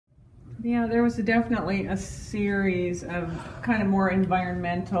Yeah, there was definitely a series of kind of more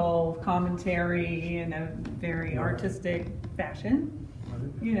environmental commentary in a very artistic fashion,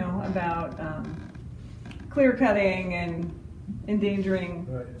 you know, about clear cutting and endangering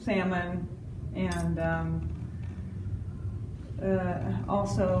salmon, and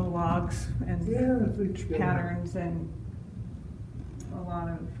also logs and patterns, and a lot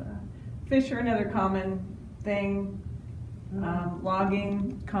of fish are another common thing.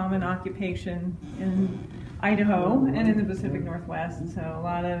 Logging, common occupation in Idaho and in the Pacific Northwest, so a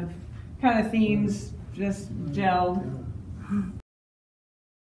lot of kind of themes just gelled.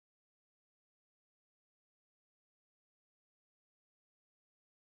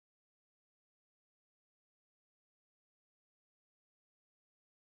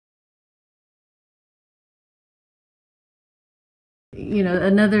 You know,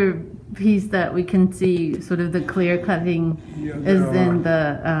 another piece that we can see sort of the clear cutting is in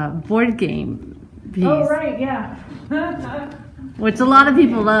the board game piece. Oh, right, yeah. Which a lot of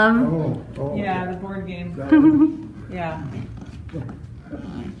people love. Yeah, the board game. Yeah.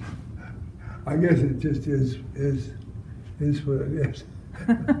 I guess it just is what it is.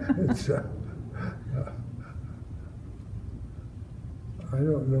 It's, I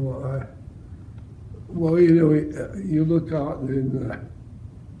don't know. Well, you know, you look out in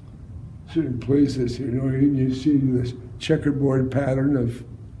certain places, you know, and you see this checkerboard pattern of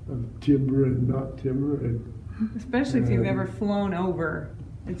timber and not timber, and especially if you've ever flown over,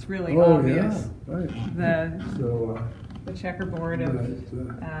 it's really obvious. Yeah, right. The checkerboard of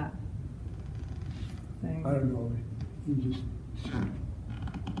that thing. I don't know.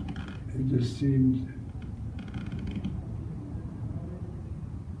 It just seemed.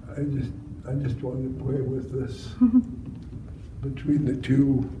 I just wanted to play with this between the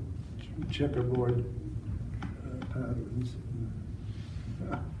two checkerboard patterns.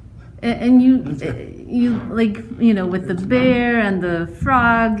 And you like, you know, with the bear and the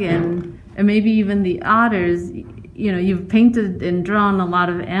frog and maybe even the otters, you know, you've painted and drawn a lot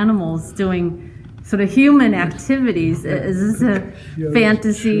of animals doing sort of human activities. Is this a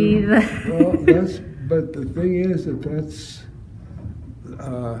fantasy? Well, but the thing is that's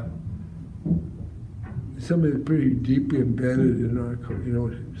something pretty deeply embedded in our, you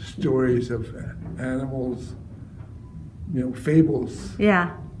know, stories of animals, you know, fables.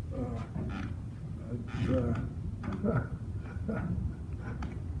 Yeah.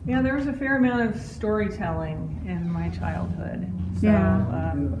 Yeah, there was a fair amount of storytelling in my childhood. So,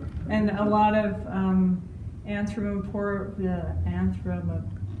 and a lot of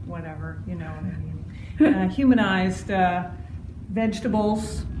whatever, you know what I mean, humanized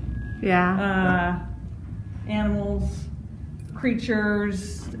vegetables. Yeah. Animals,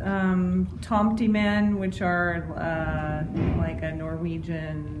 creatures, tomte men, which are like a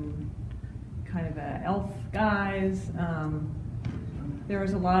Norwegian kind of a elf guys. There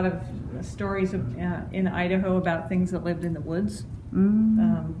was a lot of stories in Idaho about things that lived in the woods.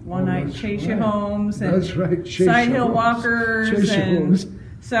 One-eyed Chase-a-homes and side hill walkers, and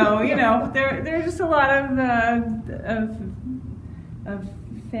so you know there's just a lot of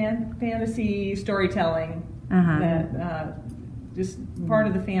fantasy storytelling that just part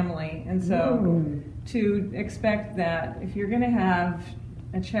of the family, and so to expect that if you're going to have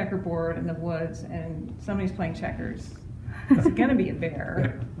a checkerboard in the woods and somebody's playing checkers, it's going to be a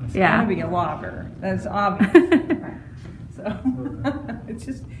bear, it's going to be a logger. That's obvious. So it's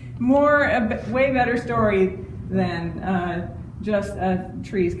just way better story than just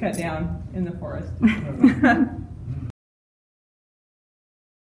trees cut down in the forest.